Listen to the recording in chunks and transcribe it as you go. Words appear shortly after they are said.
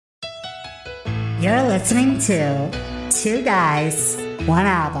You're listening to Two Guys, One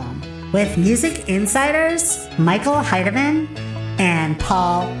Album with music insiders Michael Heidemann and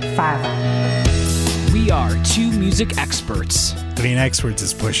Paul Farahvar. We are two music experts. I mean, experts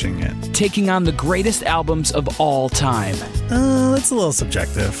is pushing it. Taking on the greatest albums of all time. That's a little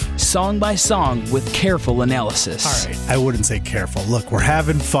subjective. Song by song with careful analysis. All right, I wouldn't say careful. Look, we're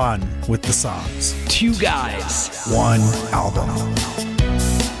having fun with the songs. Two guys. One album.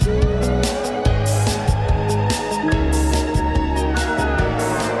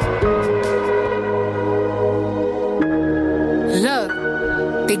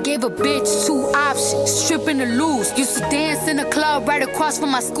 They gave a bitch two options, stripping or lose. Used to dance in a club right across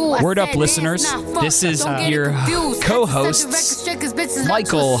from my school. Word up, listeners. This is your co-hosts,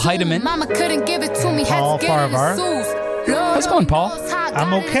 Michael Heidemann. Mama couldn't give it to me. Paul Farahvar. How's it going, Paul?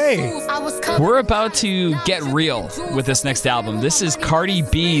 I'm okay. We're about to get real with this next album. This is Cardi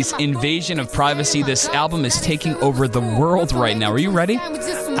B's Invasion of Privacy. This album is taking over the world right now. Are you ready?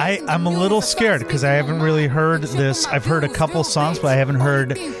 I'm a little scared because I haven't really heard this. I've heard a couple songs, but I haven't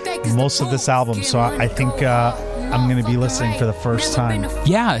heard most of this album. So I think I'm going to be listening for the first time.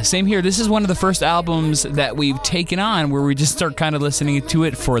 Yeah, same here. This is one of the first albums that we've taken on where we just start kind of listening to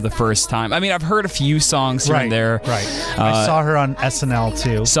it for the first time. I mean, I've heard a few songs here and there. Right. I saw her on SNL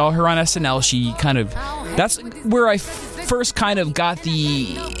too. Saw her on SNL. She kind of, that's where I first kind of got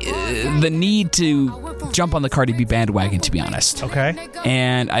the need to jump on the Cardi B bandwagon, to be honest. Okay.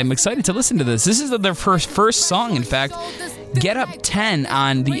 And I'm excited to listen to this. This is their first song, in fact. Get Up 10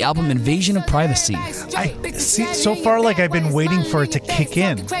 on the album Invasion of Privacy. I see. So far, like I've been waiting for it to kick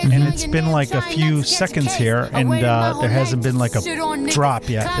in, and it's been like a few seconds here, and there hasn't been like a drop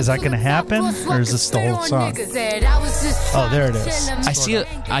yet. Is that going to happen, or is this the whole song? Oh, there it is.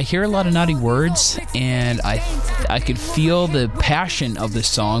 I hear a lot of naughty words, and I could feel the passion of this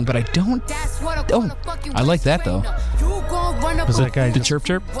song, but I don't. Oh, I like that though. Was that guy the chirp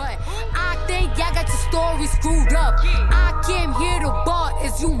chirp? I got your story screwed up. I came here to bar.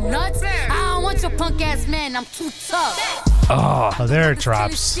 Is you nuts? I don't want your punk ass man. I'm too tough. Oh, there it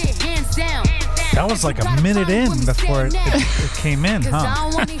drops. That was like a minute in before it came in,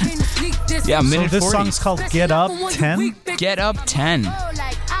 huh? Yeah, minute 40. So this song's called Get Up 10? Get Up 10.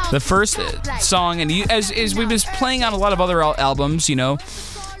 The first song, and as we've been playing on a lot of other albums, you know,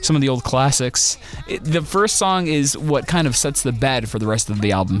 some of the old classics, the first song is what kind of sets the bed for the rest of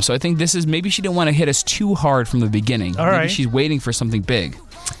the album. So I think this is, maybe she didn't want to hit us too hard from the beginning. All right. Maybe she's waiting for something big.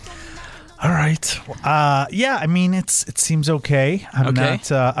 All right. Yeah, I mean, it seems okay.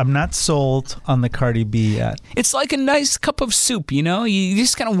 I'm not sold on the Cardi B yet. It's like a nice cup of soup, you know? You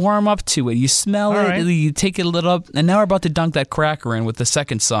just kind of warm up to it. You smell it, right. You take it a little up, and now we're about to dunk that cracker in with the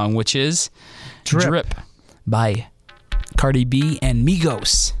second song, which is Drip by Cardi B and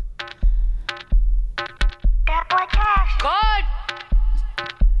Migos. God.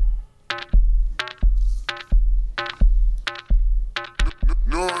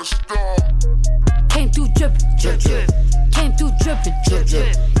 Came through drippin', drip, drip. Came through drippin', drip,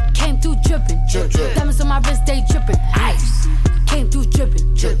 drip. Came through drippin', drip, drip. Diamonds on my wrist, they drippin', ice. Came through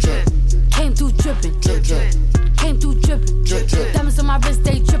drippin', drip, drip. Came through drippin', drip, drip. Came through drippin', drip, drip. Diamonds on my wrist,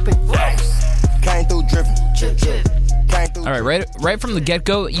 they drippin', ice. Came through drippin', drip, drip. All right from the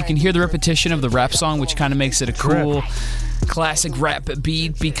get-go, you can hear the repetition of the rap song, which kind of makes it a cool, classic rap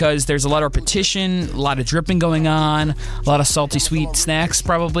beat because there's a lot of repetition, a lot of dripping going on, a lot of salty sweet snacks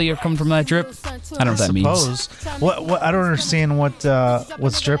probably are coming from that drip. I don't know what that means. What I don't understand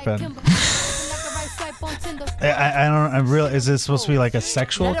what's dripping. I don't. I'm real. Is this supposed to be like a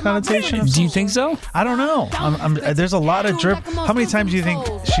sexual connotation? Do you think so? I don't know. There's a lot of drip. How many times do you think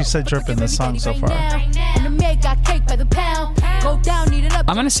she said drip in this song so far?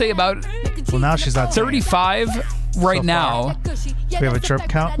 I'm gonna say about. Well, now she's not 35 right so now. We have a drip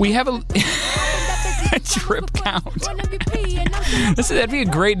count. We have a drip count. That'd be a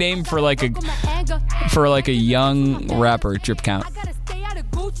great name for like a young rapper. Drip count.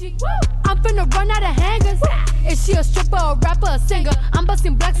 I'm finna run out of hangers. Is she a stripper, a rapper, a singer? I'm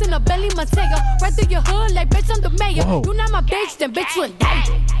busting blacks in a belly, Montega. Right through your hood, like bitch, I'm the mayor. Whoa. You not my bitch, then bitch, you in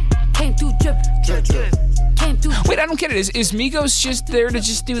danger. Came through drip, drip, drip. Came through. Wait, I don't get it. Is Migos just there to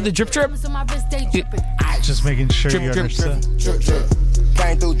just do the drip drip? Just making sure drip, you drip, understand. Drip, drip.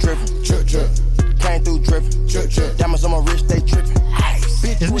 Came through drippin', drip, drip. Came through drippin', drip, drip. Diamonds on my wrist, they drippin'.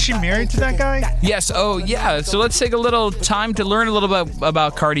 Isn't she married to that guy? Yes. Oh, yeah. So let's take a little time to learn a little bit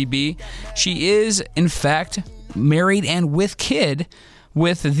about Cardi B. She is, in fact, married and with kid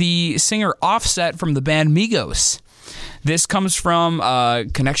with the singer Offset from the band Migos. This comes from a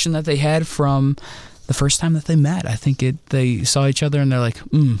connection that they had from the first time that they met. I think they saw each other and they're like,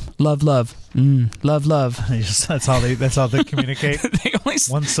 love, love, love, love. That's how they communicate. They only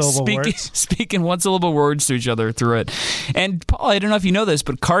one syllable words. Speak in one syllable words to each other through it. And Paul, I don't know if you know this,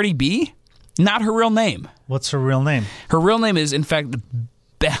 but Cardi B, not her real name. What's her real name? Her real name is, in fact,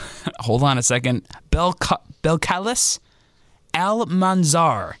 hold on a second, Belcalis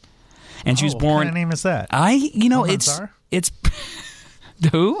Al-Manzar. And she was born. What kind of name is that? It's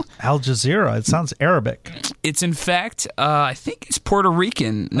who? Al Jazeera. It sounds Arabic. It's in fact, I think it's Puerto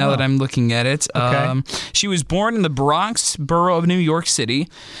Rican. Now that I'm looking at it, okay. She was born in the Bronx borough of New York City.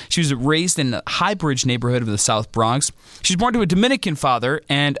 She was raised in the Highbridge neighborhood of the South Bronx. She was born to a Dominican father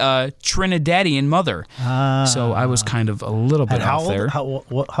and a Trinidadian mother. So I was kind of a little bit off there. How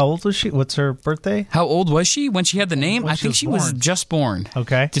old was she? What's her birthday? How old was she when she had the name? I think she was just born.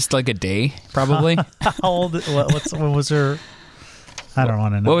 Okay, just like a day, probably. How old? What was her? I don't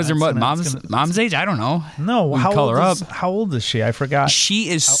want to know. What was her mom's age? I don't know. No, how old is she? I forgot. She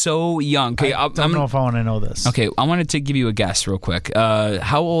is so young. Okay, I don't know if I want to know this. Okay, I wanted to give you a guess real quick.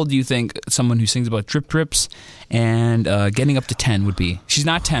 How old do you think someone who sings about drip drips and getting up to 10 would be? She's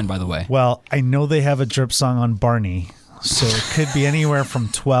not 10, by the way. Well, I know they have a drip song on Barney, so it could be anywhere from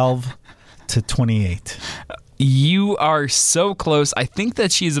 12 to 28. You are so close. I think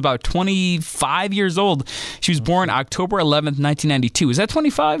that she's about 25 years old. She was born October 11th, 1992. Is that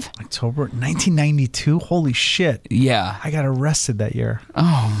 25? October 1992? Holy shit. Yeah. I got arrested that year.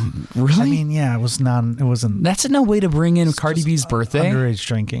 Oh, really? I mean, yeah, it wasn't. That's no way to bring in Cardi B's birthday. Underage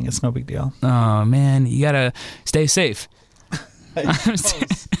drinking. It's no big deal. Oh, man. You got to stay safe.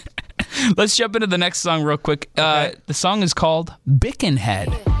 Let's jump into the next song real quick. Okay. The song is called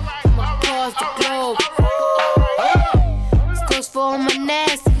Bickenhead. For my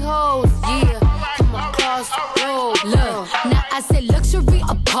nasty hoes, yeah. Come across the road. Look, now I said luxury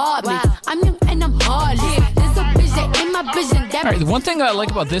apartment. I'm young and I'm heartless. There's a vision in my vision. All right, the one thing I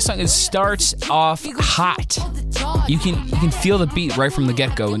like about this song is it starts off hot. You can feel the beat right from the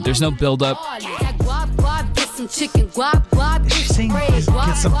get-go, and there's no build-up. Is she saying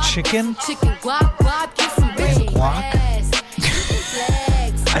get some chicken? And guac?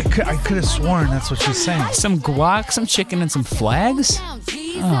 I could have sworn that's what she's saying. Some guac, some chicken, and some flags?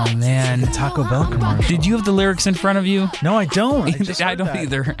 Oh, man. Taco Bell commercial. Did you have the lyrics in front of you? No, I don't. I don't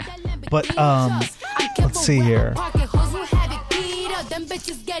either. But, let's see here.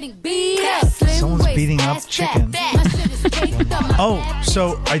 Someone's beating up chicken. Oh,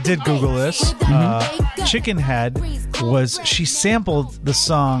 so I did Google this. Chickenhead was, she sampled the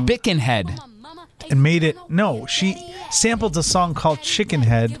song Bickenhead. And made it, no, she sampled a song called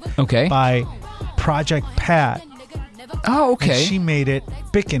Chickenhead by Project Pat. Oh, okay. And she made it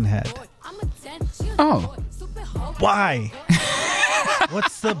Bickenhead. Oh. Why?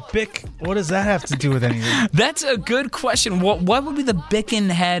 What's the Bick? What does that have to do with anything? That's a good question. What would be the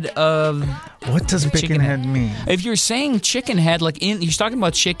Bickenhead of... What does Bickenhead mean? If you're saying chickenhead, like you're talking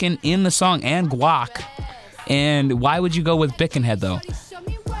about chicken in the song and guac, and why would you go with Bickenhead, though?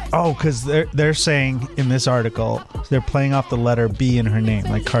 Oh, because they're saying in this article, they're playing off the letter B in her name,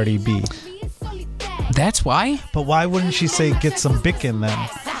 like Cardi B. That's why? But why wouldn't she say get some bicken then,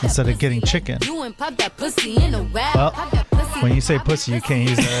 instead of getting chicken? Well, when you say pussy, you can't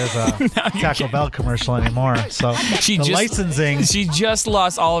use it as a Taco Bell commercial anymore. So licensing... She just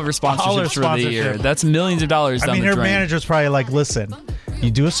lost all of her sponsorships for the year. That's millions of dollars down the drain. Her manager's probably like, listen,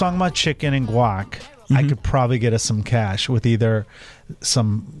 you do a song about chicken and guac, I could probably get us some cash with either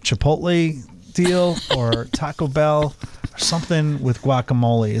some Chipotle deal or Taco Bell or something with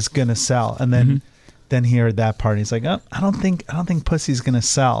guacamole is gonna sell. And then here at that party, he's like, oh, I don't think pussy's gonna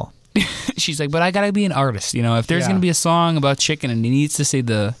sell. She's like, but I gotta be an artist, you know. If there's gonna be a song about chicken and he needs to say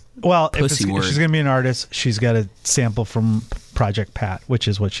the pussy word. If she's gonna be an artist, she's got to sample from Project Pat, which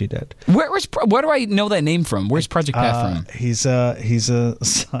is what she did. Where do I know that name from? Where's Project Pat from? He's a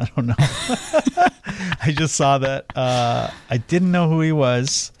I don't know. I just saw that. I didn't know who he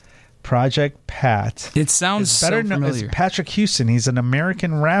was. Project Pat. It sounds so familiar. It's Patrick Houston. He's an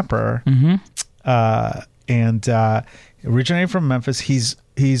American rapper, and originated from Memphis. He's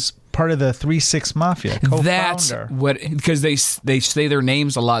part of the 3-6 Mafia, co-founder. That's what, because they say their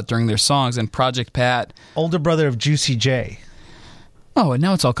names a lot during their songs. And Project Pat, older brother of Juicy J. Oh, and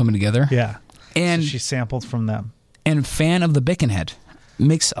now it's all coming together. Yeah, and so she sampled from them. And fan of the Bickenhead.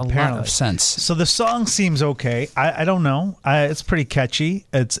 Makes a lot of sense. So the song seems okay. I don't know. It's pretty catchy.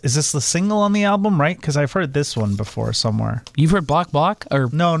 Is this the single on the album, right? Because I've heard this one before somewhere. You've heard Block Block? Or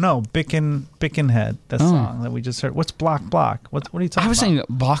No, Bickenhead. That song that we just heard. What's Block Block? What are you talking about? I was saying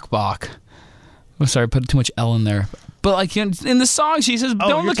Block Block. Oh, sorry, I put too much L in there. But like in the song, she says,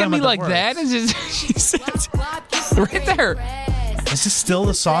 "Don't look at me like that." And she says, right there. Is this still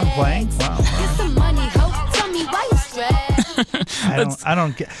the song playing? Wow. I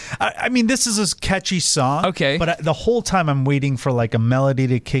don't get. I mean, this is a catchy song. Okay, but the whole time I'm waiting for like a melody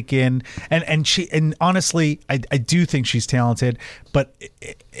to kick in, and honestly, I do think she's talented, but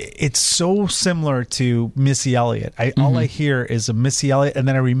it's so similar to Missy Elliott. All I hear is a Missy Elliott, and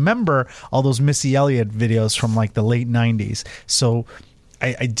then I remember all those Missy Elliott videos from like the late '90s. So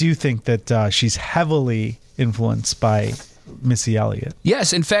I do think that she's heavily influenced by Missy Elliott.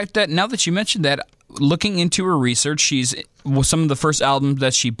 Yes, in fact, now that you mentioned that, looking into her research, some of the first albums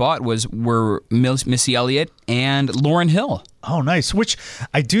that she bought were Missy Elliott and Lauryn Hill. Oh, nice. Which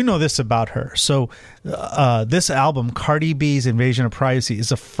I do know this about her. So this album, Cardi B's Invasion of Privacy, is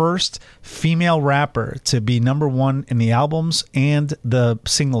the first female rapper to be #1 in the albums and the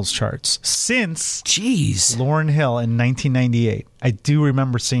singles charts since Lauryn Hill in 1998. I do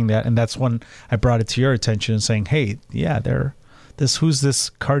remember seeing that, and that's when I brought it to your attention and saying, hey, yeah, who's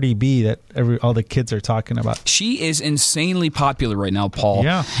this Cardi B that all the kids are talking about? She is insanely popular right now, Paul.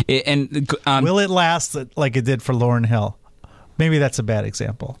 Yeah. Will it last like it did for Lauryn Hill? Maybe that's a bad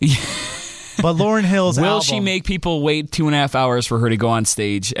example. But Lauryn Hill's album... Will she make people wait 2.5 hours for her to go on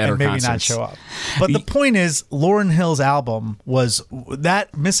stage at her maybe concerts? Not show up. But the point is, Lauryn Hill's album was...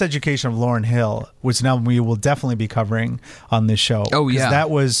 That Miseducation of Lauryn Hill, which now we will definitely be covering on this show. Oh, yeah. That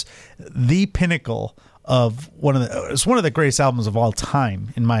was the pinnacle of it's one of the greatest albums of all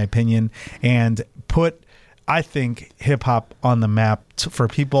time, in my opinion, and put, I think, hip hop on the map for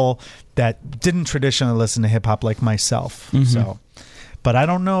people that didn't traditionally listen to hip hop like myself. Mm-hmm. So, but I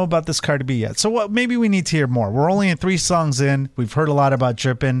don't know about this Cardi B yet. So maybe we need to hear more. We're only 3 songs in. We've heard a lot about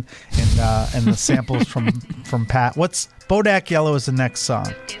Drippin' and the samples from Pat. What's Bodak Yellow is the next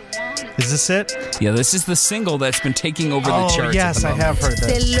song. Is this it? Yeah, this is the single that's been taking over the charts. Oh, yes, I have heard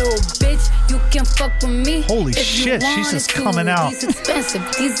that. Holy shit, she's just coming out.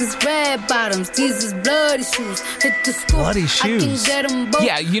 These is red bottoms, these is bloody shoes. Hit the school. Bloody shoes.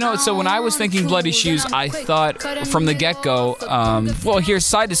 Yeah, so when I was thinking bloody shoes, I thought from the get-go, well, here's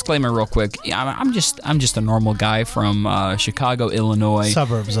side disclaimer real quick. I'm just a normal guy from Chicago, Illinois.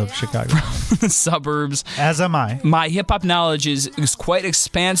 Suburbs of Chicago. Suburbs. As am I. My hip-hop knowledge is quite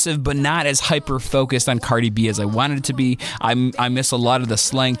expansive, but not as hyper-focused on Cardi B as I wanted it to be. I miss a lot of the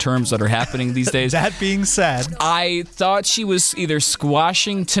slang terms that are happening these days. That being said, I thought she was either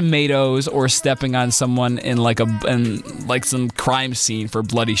squashing tomatoes or stepping on someone in like some crime scene for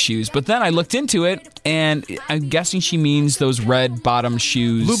bloody shoes. But then I looked into it, and I'm guessing she means those red bottom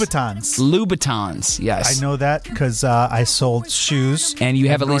shoes. Louboutins, yes. I know that because I sold shoes. And you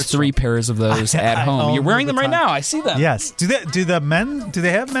have at least 3 pairs of those at home. You're wearing them right now. I see them. Yes. Do they have men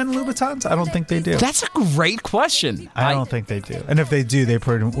Louboutins? I don't think they do. That's a great question. I don't think they do. And if they do, they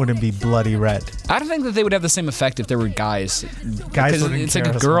wouldn't be bloody red. I don't think that they would have the same effect if they were guys. Guys wouldn't it's care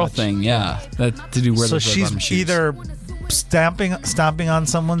like a as girl much. thing, yeah. That to do wear so those red bottom she's shoes. either stomping on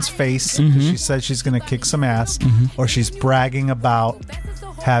someone's face because she said she's going to kick some ass, or she's bragging about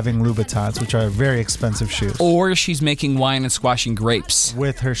having Louboutins, which are very expensive shoes. Or she's making wine and squashing grapes.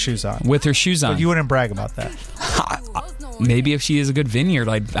 With her shoes on. But you wouldn't brag about that. Maybe if she is a good vineyard,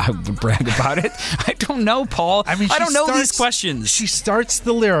 I would brag about it. I don't know, Paul. I don't know these questions. She starts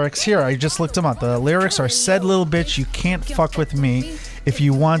the lyrics here. I just looked them up. The lyrics are, said little bitch, you can't fuck with me. If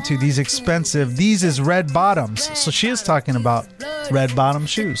you want to, these expensive. These is red bottoms. So she is talking about red bottom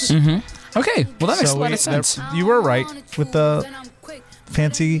shoes. Mm-hmm. Okay. Well, that makes a lot of sense. You were right with the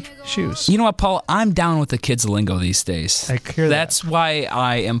fancy shoes. You know what, Paul? I'm down with the kids' lingo these days. I hear that. That's why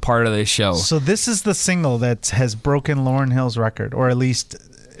I am part of this show. So this is the single that has broken Lauryn Hill's record, or at least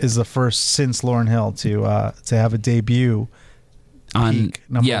is the first since Lauryn Hill to have a debut on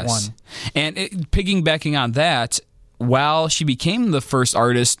number 1. And piggybacking on that, while she became the first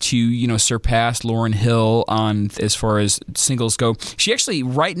artist to, surpass Lauryn Hill on as far as singles go, she actually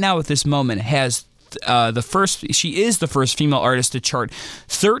right now at this moment has she is the first female artist to chart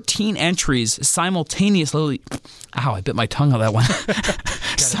 13 entries simultaneously. Ow, I bit my tongue on that one.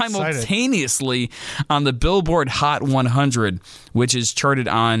 Simultaneously on the Billboard Hot 100, which is charted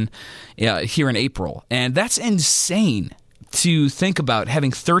on here in April. And that's insane to think about,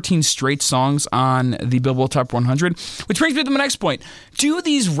 having 13 straight songs on the Billboard Top 100, which brings me to my next point. Do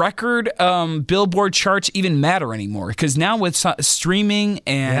these record Billboard charts even matter anymore? Because now with streaming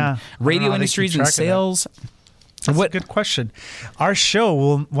and radio industries and sales... That's a good question. Our show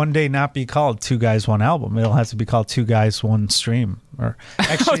will one day not be called 2 Guys, 1 Album. It'll have to be called 2 Guys, 1 Stream. Or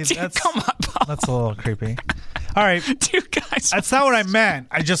actually, come on, Paul. That's a little creepy. All right. 2 Guys. That's not what I meant.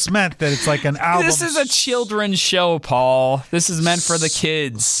 I just meant that it's like an album. This is a children's show, Paul. This is meant for the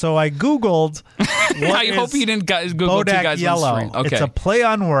kids. So I Googled. I hope you didn't Google two guys Yellow. on the screen. Okay. It's a play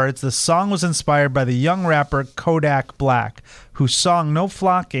on words. The song was inspired by the young rapper Kodak Black, whose song No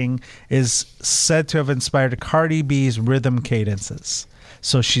Flocking is said to have inspired Cardi B's rhythm cadences.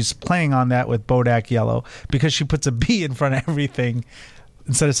 So she's playing on that with Bodak Yellow because she puts a B in front of everything.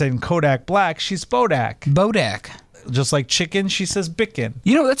 Instead of saying Kodak Black, she's Bodak. Bodak. Just like chicken, she says Bicken.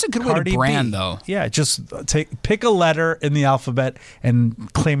 You know, that's a good way Cardi to brand, B. though. Yeah, just pick a letter in the alphabet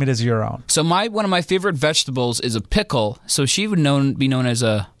and claim it as your own. So one of my favorite vegetables is a pickle. So she would be known as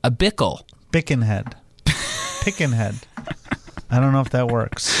a bickle. Bickenhead. Pickenhead. I don't know if that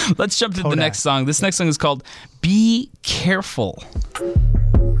works. Let's jump to the next song. This next song is called Be Careful.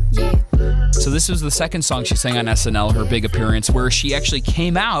 Yeah. So this was the second song she sang on SNL, her big appearance, where she actually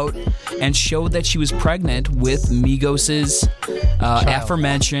came out and showed that she was pregnant with Migos'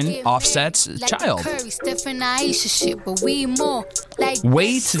 aforementioned Offset's child.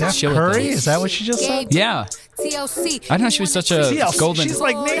 Wait to Steph show Curry? it. Is that what she just said? Yeah. I didn't know she was such a golden. She's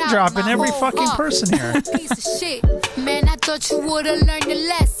like name dropping every fucking person here. Man, I thought you would have learned the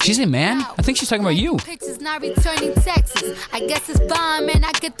lesson. She's a man? I think she's talking about you. Pictures not returning texts. I guess it's fine, man.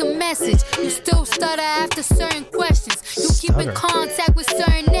 I get the message. You still stutter after certain questions. You keep in contact with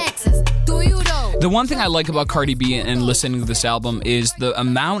certain exes. Do you though? The one thing I like about Cardi B and listening to this album is the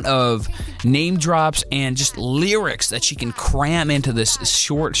amount of name drops and just lyrics that she can cram into this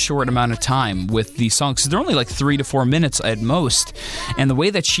short amount of time with these songs. 'Cause they're only like 3 to 4 minutes at most. And the way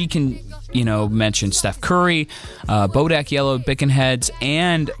that she can, mention Steph Curry, Bodak Yellow, Bickenheads,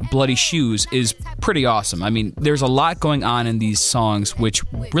 and Bloody Shoes is pretty awesome. I mean, there's a lot going on in these songs, which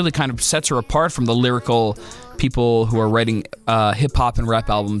really kind of sets her apart from the lyrical people who are writing hip-hop and rap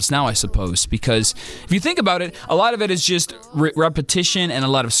albums now, I suppose. Because if you think about it, a lot of it is just repetition and a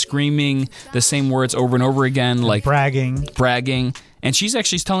lot of screaming the same words over and over again. Like bragging. And she's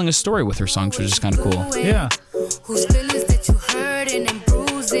actually telling a story with her songs, which is kind of cool. Yeah.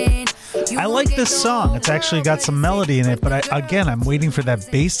 I like this song. It's actually got some melody in it, but I'm waiting for that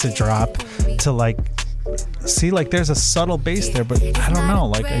bass to drop to see there's a subtle bass there, but I don't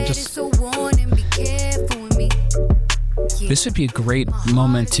know. This would be a great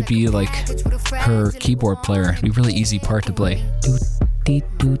moment to be like her keyboard player. It'd be a really easy part to play. Doot, deet,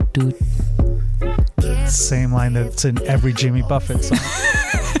 doot, doot. Same line that's in every Jimmy Buffett song.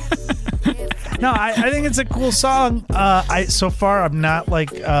 No, I think it's a cool song. So far I'm not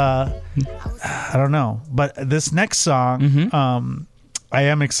I don't know, but this next song, I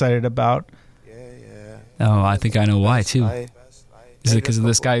am excited about. Oh, I think I know why too. Is it because of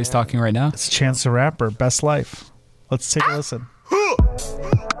this guy who's talking right now? It's Chance the Rapper, Best Life. Let's take a listen.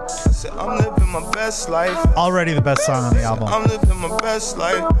 I'm living my best life. Already the best song on the album. I'm living my best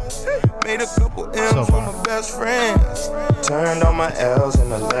life. Made a couple M's with my best friends. Turned all my L's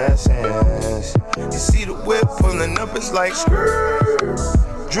into lessons. You see the whip pulling up, it's like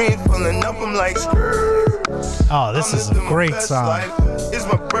skrrr. Dream pulling up, I'm like skrrr. Oh, this is a great song. It's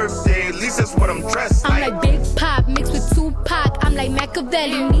my birthday, at least that's what I'm dressed like. I'm like Big Pop mixed with Tupac. I'm like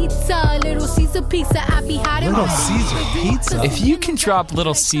Machiavelli, Nita, Little Caesar pizza. I be hiding Little Caesar pizza. If you can drop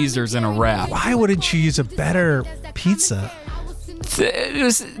Little Caesars in a rap, why wouldn't you use a better pizza?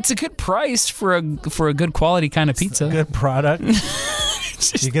 it's a good price for a good quality kind of pizza. Good product.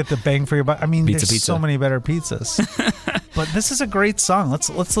 You get the bang for your buck. I mean, there's so many better pizzas. But this is a great song. Let's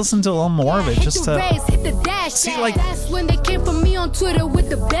listen to a little more of it, just to see That's when they came for me on Twitter with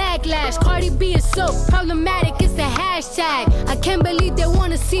the backlash. Cardi B is so problematic, it's the hashtag. I can't believe they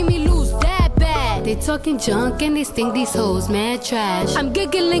wanna see me lose that bad. They talking junk and they think these hoes mad trash. I'm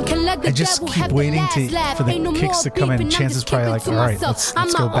giggling, can let the I just devil keep have waiting the last for laugh. Ain't the no kicks more to come in. beefing, I'm Chance is just probably keeping like, all to right, myself.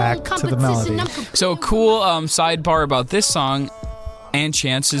 let's go I'm my back own to the melody. competition. So a cool sidebar about this song and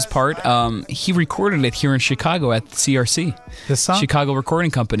Chance's part, he recorded it here in Chicago at CRC. This song? Chicago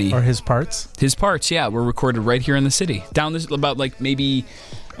Recording Company. Or his parts? His parts, yeah, were recorded right here in the city. Down this, about maybe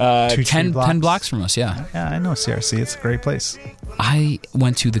 10 blocks from us, yeah. Yeah, I know CRC. It's a great place. I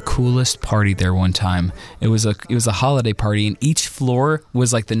went to the coolest party there one time. It was a holiday party, and each floor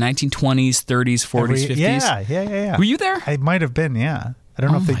was like the 1920s, 30s, 40s, 50s. Yeah. Were you there? I might have been, yeah. I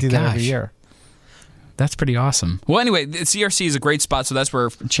don't know if they do that every year. That's pretty awesome. Well, anyway, the CRC is a great spot, so that's where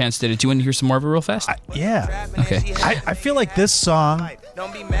Chance did it. Do you want to hear some more of it real fast? Yeah. Okay. I feel like this song,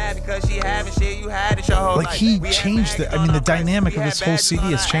 he changed the dynamic of this whole CD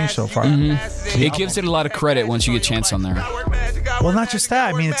has changed so far. Mm-hmm. It gives it a lot of credit once you get Chance on there. Well, not just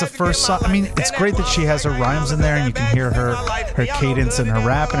that. I mean, it's a first song. I mean, it's great that she has her rhymes in there and you can hear her cadence and her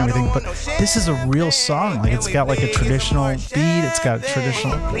rap and everything. But this is a real song. Like, it's got like a traditional beat. It's got a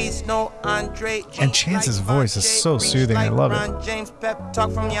traditional. And Chance's voice is so soothing. I love it.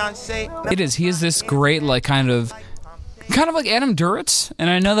 It is. He is this great, like, kind of like Adam Duritz, and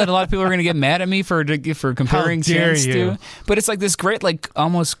I know that a lot of people are going to get mad at me for comparing Chance to, but it's like this great, like,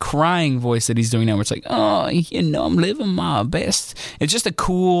 almost crying voice that he's doing now, where it's like, oh, I'm living my best. It's just a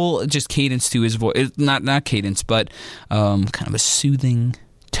cool, just cadence to his voice. Not cadence, but kind of a soothing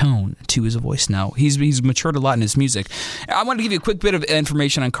tone to his voice now. He's matured a lot in his music. I want to give you a quick bit of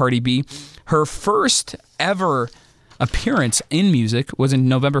information on Cardi B. Her first ever appearance in music was in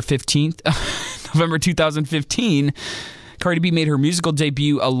November 2015. Cardi B made her musical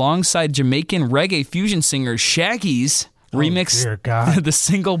debut alongside Jamaican reggae fusion singer Shaggy's remix the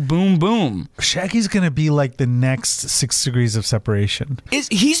single Boom Boom. Shaggy's going to be like the next 6 Degrees of Separation.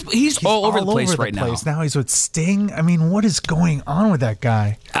 He's all over the place right now. Now he's with Sting. I mean, what is going on with that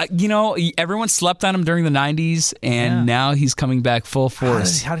guy? Everyone slept on him during the 90s, and now he's coming back full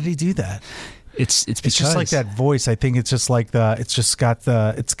force. How did he do that? It's just like that voice. I think it's just like it's got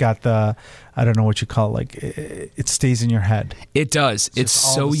the I don't know what you call it, like it stays in your head. It does. It's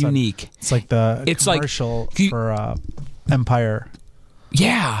so unique. It's like the commercial for Empire.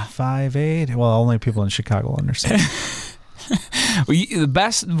 Yeah. 5'8". Well, only people in Chicago understand. The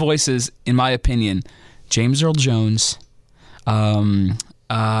best voices, in my opinion, James Earl Jones, who's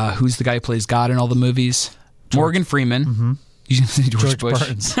the guy who plays God in all the movies? Morgan Freeman. Mm-hmm. George Bush.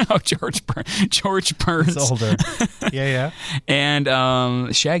 Burns. Oh, George Burns. He's older. Yeah.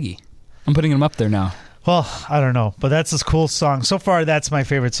 And Shaggy. I'm putting him up there now. Well, I don't know, but that's a cool song. So far, that's my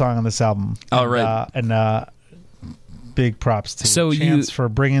favorite song on this album. Oh, right. And big props to Chance for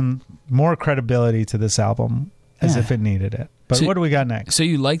bringing more credibility to this album as if it needed it. But what do we got next? So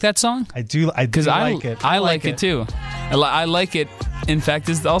you like that song? I do like it. I like it too. I like it. In fact,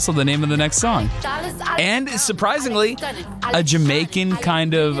 is also the name of the next song. And surprisingly, a Jamaican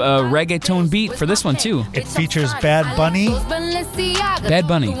kind of reggaeton beat for this one too. It features Bad Bunny. Bad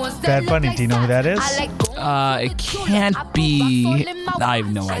Bunny. Do you know who that is? It can't be. I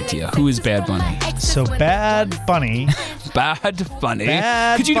have no idea. Who is Bad Bunny? So Bad Bunny. Bad Bunny.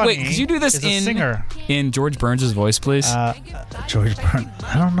 Could you do this in George Burns' voice, please? George Burns.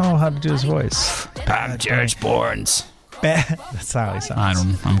 I don't know how to do his voice. I'm George Burns. That's how he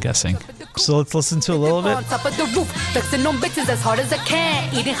sounds. I'm guessing. So let's listen to a little bit. So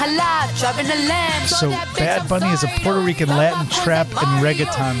Bad Bunny is a Puerto Rican Latin trap and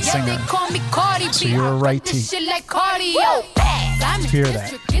reggaeton singer. So you're right to hear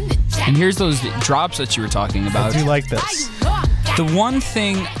that. And here's those drops that you were talking about. I do like this. The one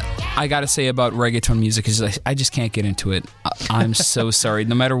thing I gotta say about reggaeton music is I just can't get into it. I'm so sorry.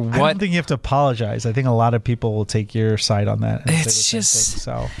 No matter what, I don't think you have to apologize. I think a lot of people will take your side on that. It's just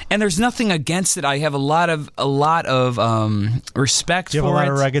and there's nothing against it. I have a lot of respect for it. Do you have a lot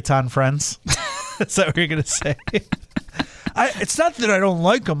of reggaeton friends? Is that what you're gonna say? It's not that I don't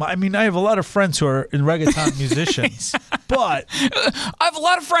like them. I mean, I have a lot of friends who are in reggaeton musicians, but I have a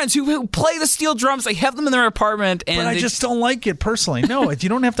lot of friends who play the steel drums. They have them in their apartment, and I just don't like it personally. No, you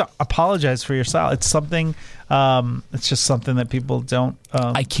don't have to apologize for your style. It's something. It's just something that people don't.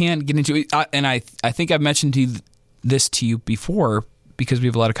 I can't get into it, and I think I've mentioned this to you before, because we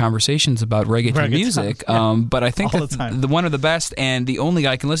have a lot of conversations about reggaeton music. Yeah. But I think that the one of the best and the only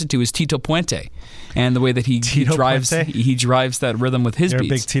guy I can listen to is Tito Puente, and the way that he drives that rhythm with his beats.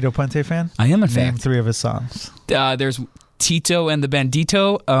 You're a big Tito Puente fan? I am, in fact. Name 3 of his songs. There's Tito and the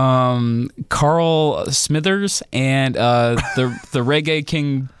Bandito, Carl Smithers, and the Reggae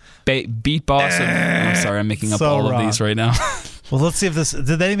King beat boss. I'm sorry, I'm making up all of these right now. Well, let's see if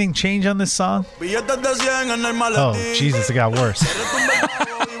did anything change on this song? Oh, Jesus, it got worse.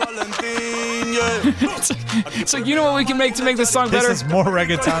 So you know what we can make to make this song better? This is more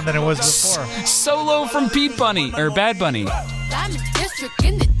reggaeton than it was before. Solo from Bad Bunny.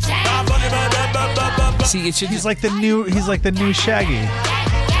 See, he's like the new Shaggy.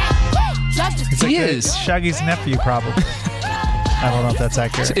 He is Shaggy's nephew, probably. I don't know if that's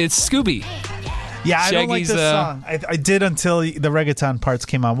accurate. It's Scooby. Yeah, I don't like this song. I did until the reggaeton parts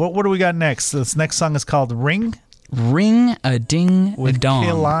came on. What do we got next? This next song is called Ring. Ring a Ding a Dong.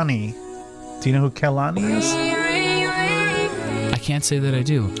 With Kehlani. Do you know who Kehlani is? I can't say that I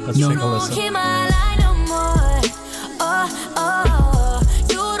do. Let's take a listen.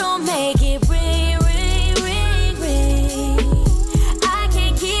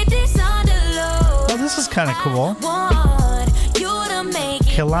 Oh, this is kind of cool.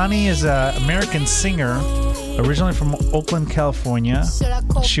 Kehlani is an American singer Originally from Oakland, California.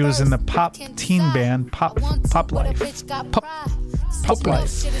 She was in the pop teen band Pop Life. Pop Life.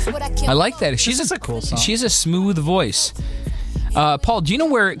 I like that. She's a cool song. She has a smooth voice. Paul, do you know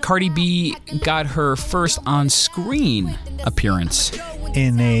where Cardi B got her first on-screen appearance?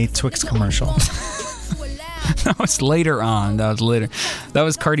 In a Twix commercial. That was later on. That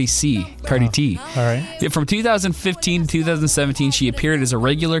was Cardi T. All right. Yeah, from 2015 to 2017, she appeared as a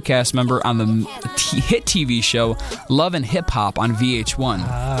regular cast member on the hit TV show Love and Hip Hop on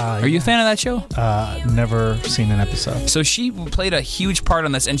VH1. Are you a fan of that show? Never seen an episode. So she played a huge part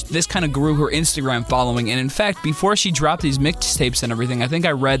on this, and this kind of grew her Instagram following. And in fact, before she dropped these mixtapes and everything, I think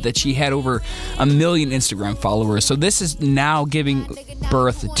I read that she had over 1 million Instagram followers. So this is now giving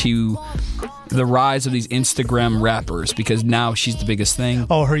birth to the rise of these Instagram rappers, because now she's the biggest thing.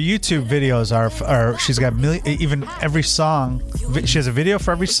 Oh, her YouTube videos are she's got even every song. She has a video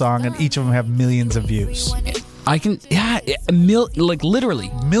for every song, and each of them have millions of views.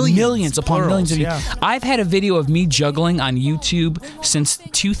 Literally millions upon millions of views. Yeah. I've had a video of me juggling on YouTube since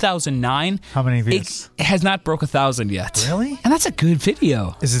 2009. How many views? It has not broke 1,000 yet. Really? And that's a good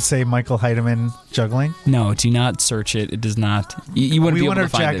video. Does it say Michael Heidemann juggling? No, do not search it. It does not. You wouldn't be able to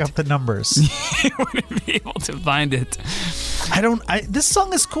find it. We want to jack up the numbers. You wouldn't be able to find it. This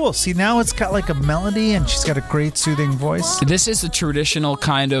song is cool. See, now it's got like a melody, and she's got a great soothing voice. This is the traditional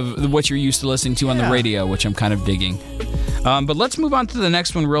kind of what you're used to listening to on the radio, which I'm kind of digging. But let's move on to the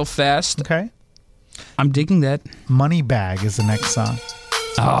next one real fast. Okay. I'm digging that. Money Bag is the next song.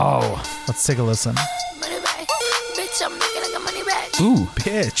 Oh. Let's take a listen. Money bag. Bitch, I'm making like a money bag. Ooh.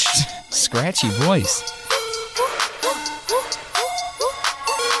 Bitch. Scratchy voice.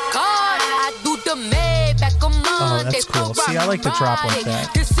 Oh, that's cool. See, I like the drop like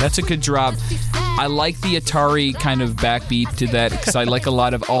that. That's a good drop. I like the Atari kind of backbeat to that, because I like a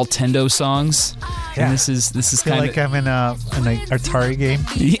lot of Altendo songs. Yeah. And this is I feel kind like I'm in an Atari game.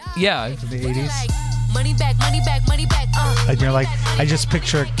 Yeah. In the 80s. Money back, money back, money back. And you're like, I just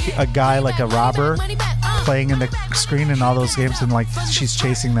picture a guy like a robber playing in the screen in all those games, and like she's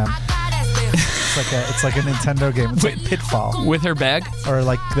chasing them. It's like a Nintendo game. It's like Pitfall. With her bag? Or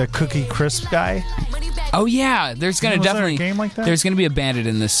like the Cookie Crisp guy. Oh yeah, there's gonna definitely there a game like that? There's gonna be a bandit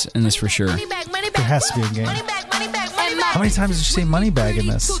in this for sure. There has to be a game. How many times did you say money bag in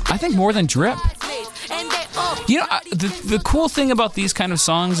this? I think more than drip. You know, the cool thing about these kind of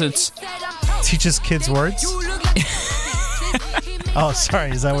songs, it's teaches kids words. Oh,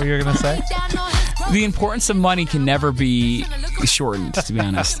 sorry. Is that what you were gonna say? The importance of money can never be shortened, to be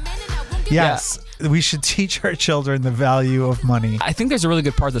honest. Yes. Yeah. We should teach our children the value of money. I think there's a really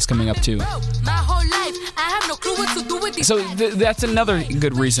good part that's coming up too. So that's another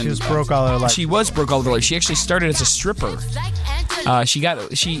good reason. She was broke all her life. She was broke all her life. She actually started as a stripper. She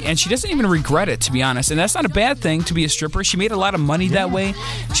doesn't even regret it, to be honest. And that's not a bad thing, to be a stripper. She made a lot of money that way.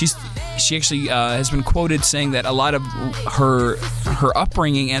 She actually has been quoted saying that a lot of her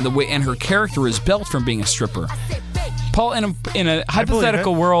upbringing and the way and her character is built from being a stripper. Paul, in a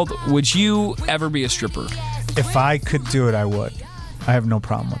hypothetical world, would you ever be a stripper? If I could do it, I would. I have no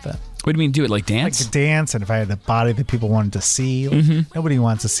problem with that. What do you mean, do it? Like dance? Like dance, and if I had the body that people wanted to see. Nobody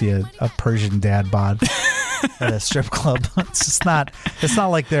wants to see a Persian dad bod at a strip club. It's not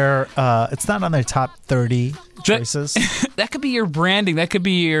like they're. It's not on their top 30 choices. That could be your branding. That could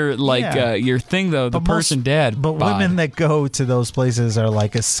be your your thing, though. The Persian dad. But bod. Women that go to those places are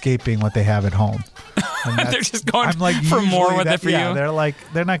like escaping what they have at home. They're just going for more with it for you.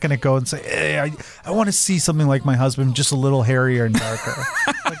 They're not going to go and say, "Hey, I want to see something like my husband, just a little hairier and darker."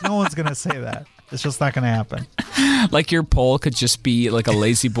 Like no one's going to say that. It's just not going to happen. Like your pole could just be like a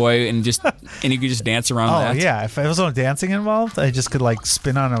lazy boy, and you could just dance around. Oh yeah, if there was no dancing involved, I just could like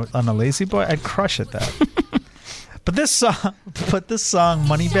spin on a lazy boy. I'd crush at that. But this song,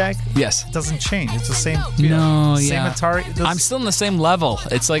 Money Bag, yes, doesn't change. It's the same. Same Atari. I'm still in the same level.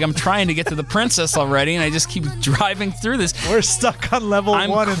 It's like I'm trying to get to the princess already, and I just keep driving through this. We're stuck on level 1 in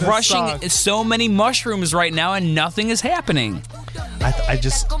this song. I'm crushing so many mushrooms right now, and nothing is happening.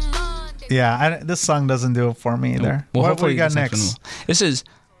 This song doesn't do it for me either. Well, what do we got next? This is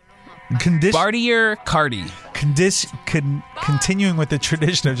Bartier Cardi. Continuing with the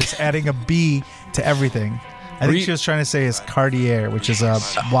tradition of just adding a B to everything. I think she was trying to say is Cartier, which is a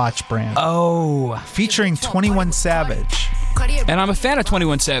watch brand. Oh. Featuring 21 Savage. And I'm a fan of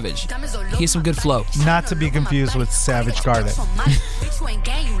 21 Savage. He has some good flow. Not to be confused with Savage Garden.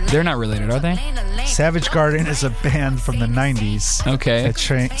 They're not related, are they? Savage Garden is a band from the 90s. Okay. That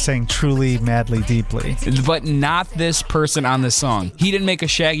sang Truly, Madly, Deeply. But not this person on this song. He didn't make a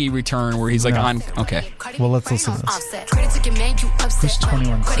Shaggy return where he's like on... Okay. Well, let's listen to this. Who's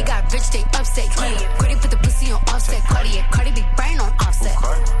 21 Savage?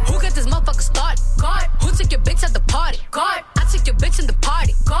 Who got this motherfucker started? God. Who took your bitch at the party? God. I took your bitch in the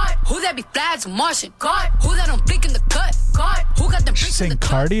party. God. Who that be flags Martian? God. Who that don't flick in the cut? God. Who got them She's saying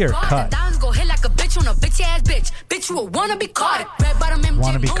Cardi or cut? The diamonds go hit like a bitch on a bitch ass bitch. Bitch, you a wanna be Cardi. Red bottom MG.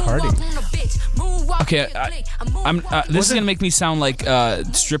 Wanna be Cardi. Okay, this is gonna make me sound like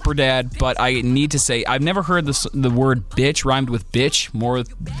stripper dad, but I need to say I've never heard the word bitch rhymed with bitch more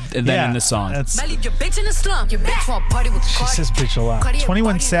than in the song. She says bitch a lot.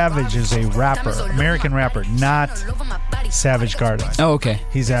 21 Savage is a rapper, American rapper, not Savage Garden. Oh, okay.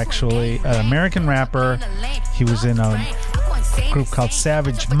 He's actually an American rapper. He was in a group called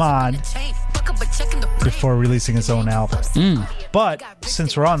Savage Mod before releasing his own album. But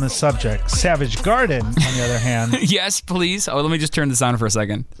since we're on this subject, Savage Garden, on the other hand... Yes, please. Oh, let me just turn this on for a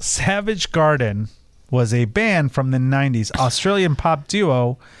second. Savage Garden was a band from the 90s, Australian pop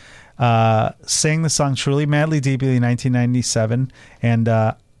duo, sang the song Truly, Madly, Deeply in 1997, and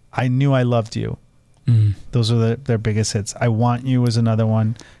I Knew I Loved You. Those are their biggest hits. I Want You was another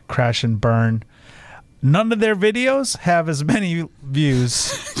one, Crash and Burn. None of their videos have as many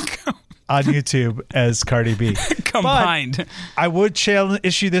views on YouTube as Cardi B. Combined. But I would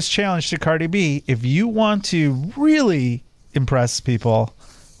issue this challenge to Cardi B. If you want to really impress people,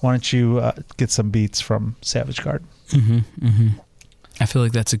 why don't you get some beats from Savage Garden? I feel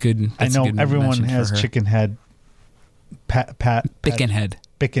like that's a good. I know everyone has chicken head.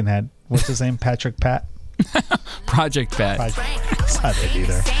 Bickenhead. What's his name? Patrick Pat? Project Pat. It's not it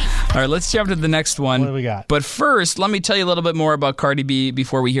either. All right, let's jump to the next one. What do we got? But first, let me tell you a little bit more about Cardi B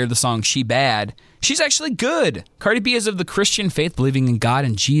before we hear the song She Bad. She's actually good. Cardi B is of the Christian faith, believing in God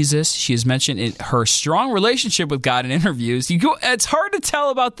and Jesus. She has mentioned her strong relationship with God in interviews. It's hard to tell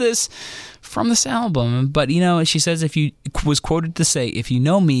about this from this album, but she says was quoted to say, "If you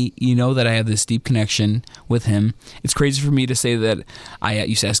know me, you know that I have this deep connection with him. It's crazy for me to say that I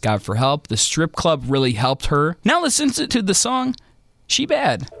used to ask God for help. The strip club really helped her." Now listen to the song She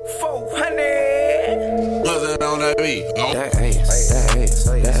Bad. 400. Nothing on that beat.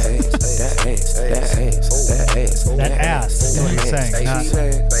 That ass is what he's saying.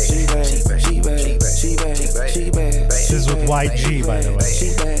 This is with YG, by the way.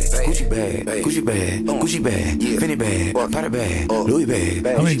 Gucci bag, Gucci bag, Gucci bag, Fendi bag, Prada bag, Louis bag.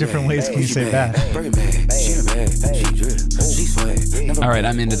 How many different ways can you say that? All right,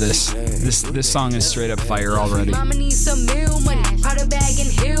 I'm into this. This song is straight up fire already. Mama needs some meal money, Prada bag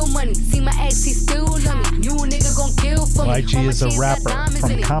and hill money. See my ex, he still love me. You a nigga gon' kill for me. YG is a rapper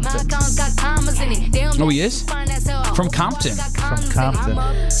from Compton. Oh, he is? From Compton. From Compton.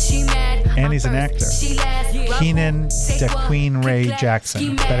 And he's an actor. Keenan DeQueen Ray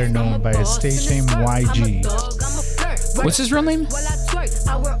Jackson, better known by his stage name YG. What's his real name?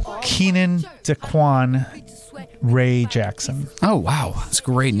 Keenan DeQuan Ray Jackson. Oh, wow. That's a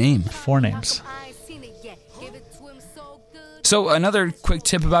great name. 4 names. So another quick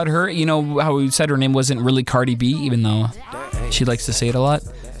tip about her, you know how we said her name wasn't really Cardi B, even though she likes to say it a lot?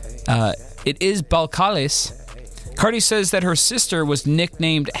 It is Balcales. Cardi says that her sister was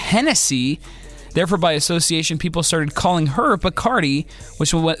nicknamed Hennessy. Therefore, by association, people started calling her Bacardi,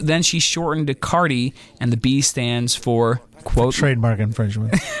 which then she shortened to Cardi, and the B stands for, quote... Trademark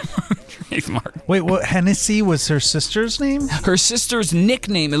infringement. Trademark. Wait, what? Hennessy was her sister's name? Her sister's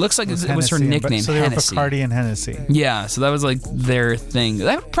nickname. It looks like it was her nickname, So they Hennessy. were Bacardi and Hennessy. Yeah, so that was like their thing.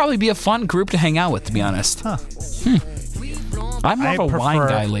 That would probably be a fun group to hang out with, to be honest. Huh. I'm more of a wine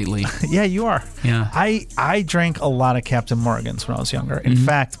guy lately. Yeah, you are. Yeah. I drank a lot of Captain Morgans when I was younger. In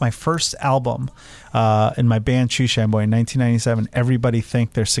fact, my first album in my band Shoe Shine Boy in 1997, everybody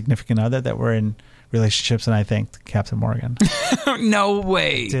thanked their significant other that were in relationships, and I thanked Captain Morgan. No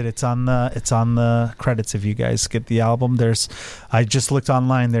way. It's on the credits if you guys get the album. I just looked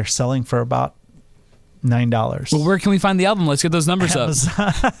online. They're selling for about $9. Well, where can we find the album? Let's get those numbers up.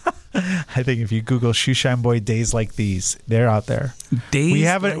 I think if you Google Shoe Shine Boy Days Like These, they're out there. We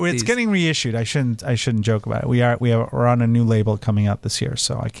have it. It's getting reissued. I shouldn't joke about it. We're on a new label coming out this year,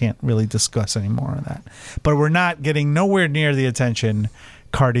 so I can't really discuss any more on that. But we're not getting nowhere near the attention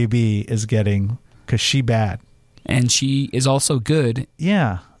Cardi B is getting because she bad. And she is also good.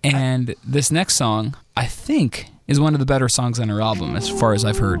 Yeah. And this next song, I think, is one of the better songs on her album, as far as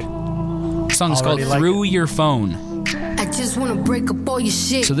I've heard. The song is called Through Your Phone. I just wanna break up all your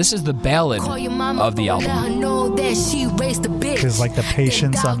shit. So this is the ballad of the album. It's like the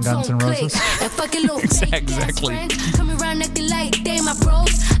Patience on Guns N' Roses. Exactly. Coming around acting like they my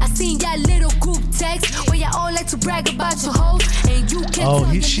bros. I seen y'all little group text where y'all all like to brag about your hoes. And you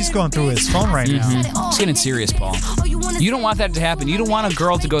can't she's going through his phone right now. It's getting serious, Paul. You don't want that to happen. You don't want a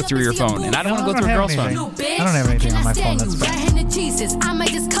girl to go through your phone, and I don't want to go through a girl's phone. I don't have anything on my phone that's bad. I might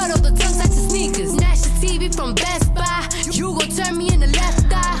just cut all the tongues out your sneakers. Nash the TV from Best Buy. You gon' turn me in the left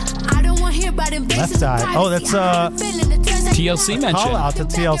eye. I don't want to hear about them Left eye. Oh, that's TLC mentioned. Call out to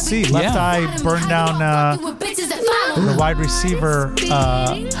TLC. Left eye burned down the wide receiver from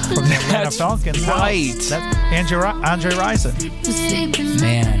the Atlanta Falcons. Right. That's Andre Rison.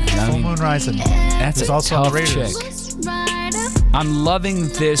 Man, Full Moon Rison. That's a also on the tough Raiders. chick. I'm loving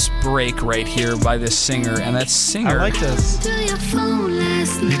this break right here by this singer, and that singer. I like this.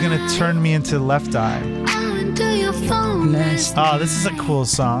 You're gonna turn me into Left Eye. Oh, this is a cool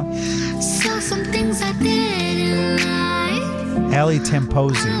song. Ali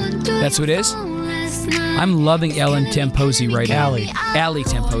Temposi. That's what it is? I'm loving Ellen Temposi right now. Ali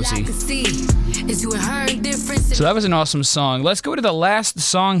Temposi. So that was an awesome song. Let's go to the last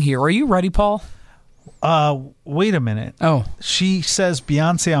song here. Are you ready, Paul? Wait a minute. Oh. She says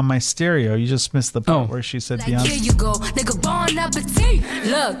Beyonce on my stereo. You just missed the part where she said Beyonce. Here you go, nigga, bon appetit.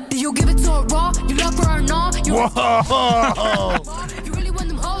 Look, do you give it to her raw? You love her or not? Whoa!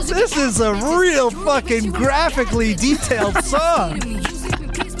 This is a real fucking graphically detailed song.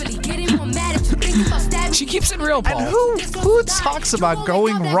 She keeps it real, Paul. And who talks about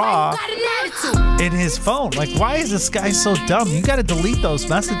going raw in his phone? Like, why is this guy so dumb? You got to delete those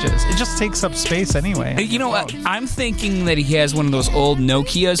messages. It just takes up space anyway. You know what? I'm thinking that he has one of those old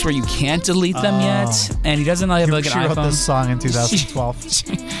Nokias where you can't delete them yet, and he doesn't have like an iPhone. She wrote this song in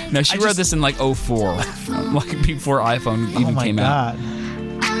 2012. No, she wrote this in like 04, like before iPhone even came out.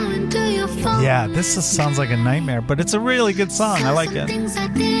 Yeah, this just sounds like a nightmare, but it's a really good song. I like it.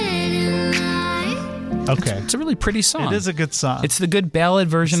 Okay. It's a really pretty song. It is a good song. It's the good ballad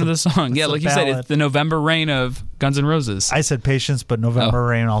version of the song. Yeah, like you said, it's the November Rain of Guns N' Roses. I said Patience, but November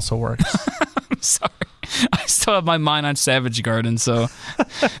Rain also works. I'm sorry. I still have my mind on Savage Garden, so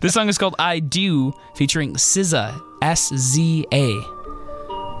this song is called I Do, featuring SZA, S-Z-A.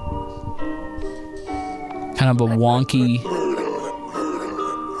 Kind of a wonky,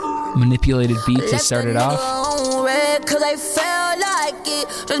 manipulated beat to start it off. Cause I felt like it.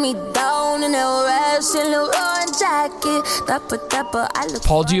 Dress me down in a rash in the run jacket.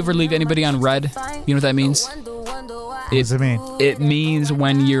 Paul, do you ever leave anybody on red? You know what that means? What does it mean? It means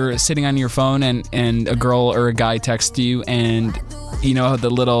when you're sitting on your phone and a girl or a guy texts you, and you know the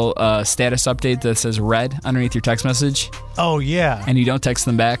little status update that says red underneath your text message? Oh, yeah. And you don't text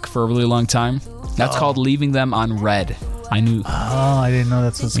them back for a really long time? That's called leaving them on red. I knew. Oh, I didn't know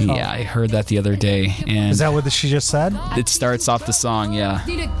that's what's called. Yeah, I heard that the other day. And is that what she just said? It starts off the song, yeah.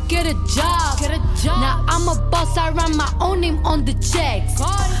 Need to get a job. Now I'm a boss, I write my own name on the checks.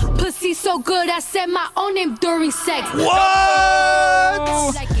 Pussy so good, I said my own name during sex.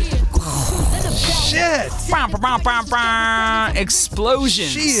 What? Shit. Explosions.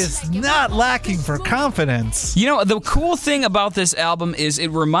 She is not lacking for confidence. You know, the cool thing about this album is it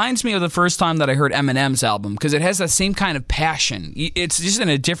reminds me of the first time that I heard Eminem's album, because it has that same kind of passion. It's just in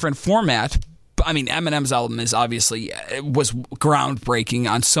a different format. I mean, Eminem's album was groundbreaking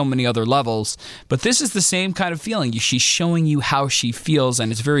on so many other levels, but this is the same kind of feeling. She's showing you how she feels,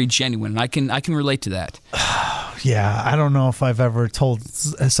 and it's very genuine. I can relate to that. Yeah, I don't know if I've ever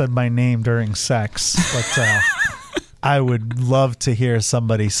said my name during sex, but I would love to hear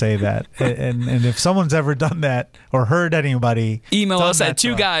somebody say that. And if someone's ever done that or heard anybody, email us at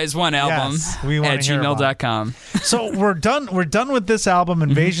 2guys1album at gmail.com. So we're done with this album,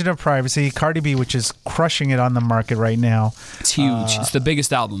 Invasion of Privacy, Cardi B, which is crushing it on the market right now. It's huge. It's the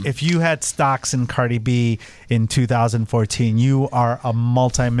biggest album. If you had stocks in Cardi B in 2014, you are a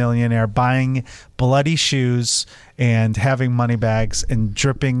multimillionaire buying bloody shoes and having money bags and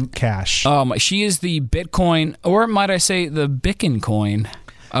dripping cash. She is the Bitcoin, or might I say the Bicken coin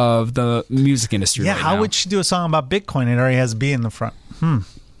of the music industry. Yeah, right how now. would she do a song about Bitcoin? It already has B in the front.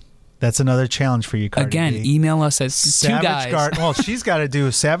 That's another challenge for you, Cardi Again, B. email us at Savage 2guys. Garden. Well, she's got to do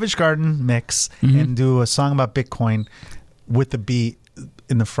a Savage Garden mix and do a song about Bitcoin with the beat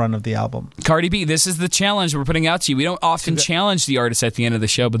in the front of the album. Cardi B, this is the challenge we're putting out to you. We don't often challenge the artists at the end of the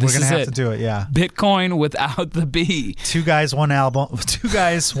show, but this is it. We're going to have to do it, yeah. Bitcoin without the B. Two guys, one album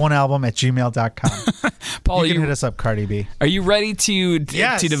at gmail.com. Paul, you can hit us up, Cardi B. Are you ready to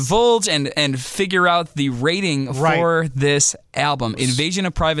divulge and figure out the rating for this album, Invasion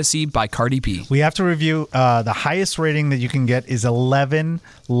of Privacy by Cardi B? We have to review the highest rating that you can get is 11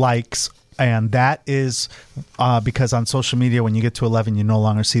 likes. And that is because on social media, when you get to 11, you no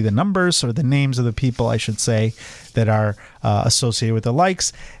longer see the numbers or the names of the people, I should say, that are associated with the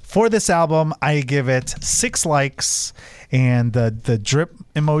likes. For this album, I give it 6 likes. And the drip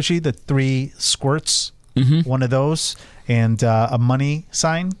emoji, the 3 squirts, one of those, and a money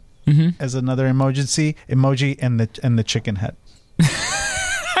sign as another emoji, and the chicken head.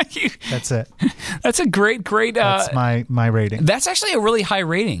 That's it. That's a great. That's my rating. That's actually a really high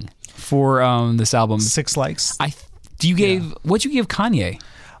rating for this album. 6 likes. What'd you give Kanye?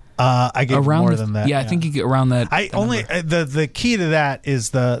 I gave around more than that. Yeah, I think you get around that. The key to that is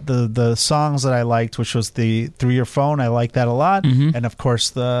the songs that I liked, which was the Through Your Phone. I like that a lot, and of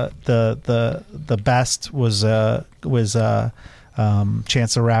course the best was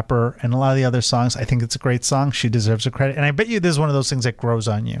Chance the Rapper, and a lot of the other songs. I think it's a great song. She deserves a credit, and I bet you this is one of those things that grows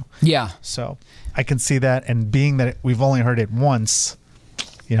on you. Yeah. So I can see that, and being that we've only heard it once,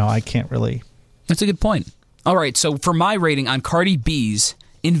 I can't really. That's a good point. All right, so for my rating on Cardi B's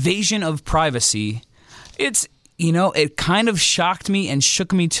Invasion of Privacy, it kind of shocked me and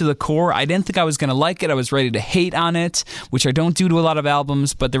shook me to the core. I didn't think I was going to like it. I was ready to hate on it, which I don't do to a lot of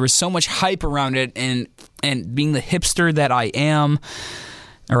albums, but there was so much hype around it, and being the hipster that I am,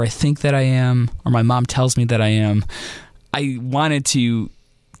 or I think that I am, or my mom tells me that I am, I wanted to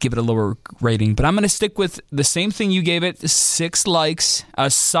give it a lower rating, but I'm going to stick with the same thing you gave it, 6 likes,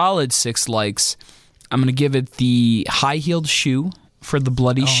 a solid 6 likes. I'm going to give it the high-heeled shoe for the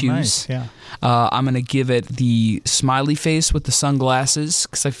bloody shoes. Nice. Yeah. I'm going to give it the smiley face with the sunglasses,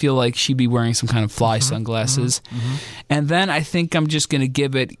 because I feel like she'd be wearing some kind of fly sunglasses. And then I think I'm just going to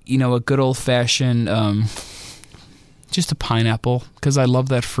give it, a good old-fashioned, just a pineapple, because I love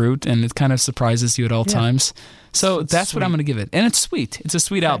that fruit, and it kind of surprises you at all times. So that's what I'm going to give it. And it's sweet. It's a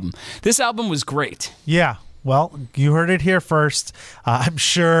sweet album. This album was great. Yeah. Well, you heard it here first. I'm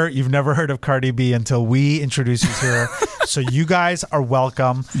sure you've never heard of Cardi B until we introduce you to her. So you guys are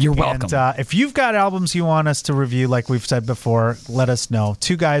welcome. You're welcome. And if you've got albums you want us to review, like we've said before, let us know.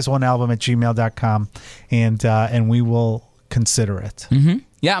 2guys1album at gmail.com, and we will consider it.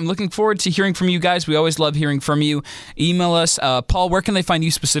 Yeah, I'm looking forward to hearing from you guys. We always love hearing from you. Email us. Paul, where can they find you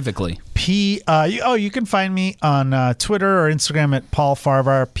specifically? You can find me on Twitter or Instagram at Paul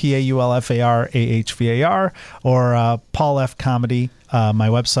Farahvar, PaulFarahvar, or Paul F Comedy, my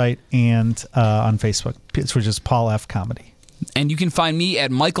website, and on Facebook, which is Paul F Comedy. And you can find me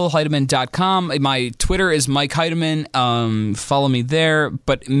at michaelheidemann.com. My Twitter is Mike Heidemann. Follow me there.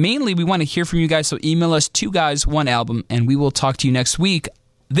 But mainly, we want to hear from you guys, so email us 2guys1album, and we will talk to you next week.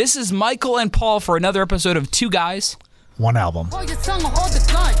 This is Michael and Paul for another episode of 2 Guys, 1 Album. Hold your tongue or hold the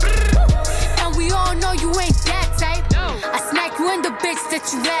gun. And we all know you ain't that type. I smack you in the bitch that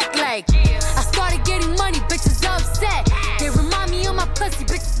you act like. I started getting money, bitches upset.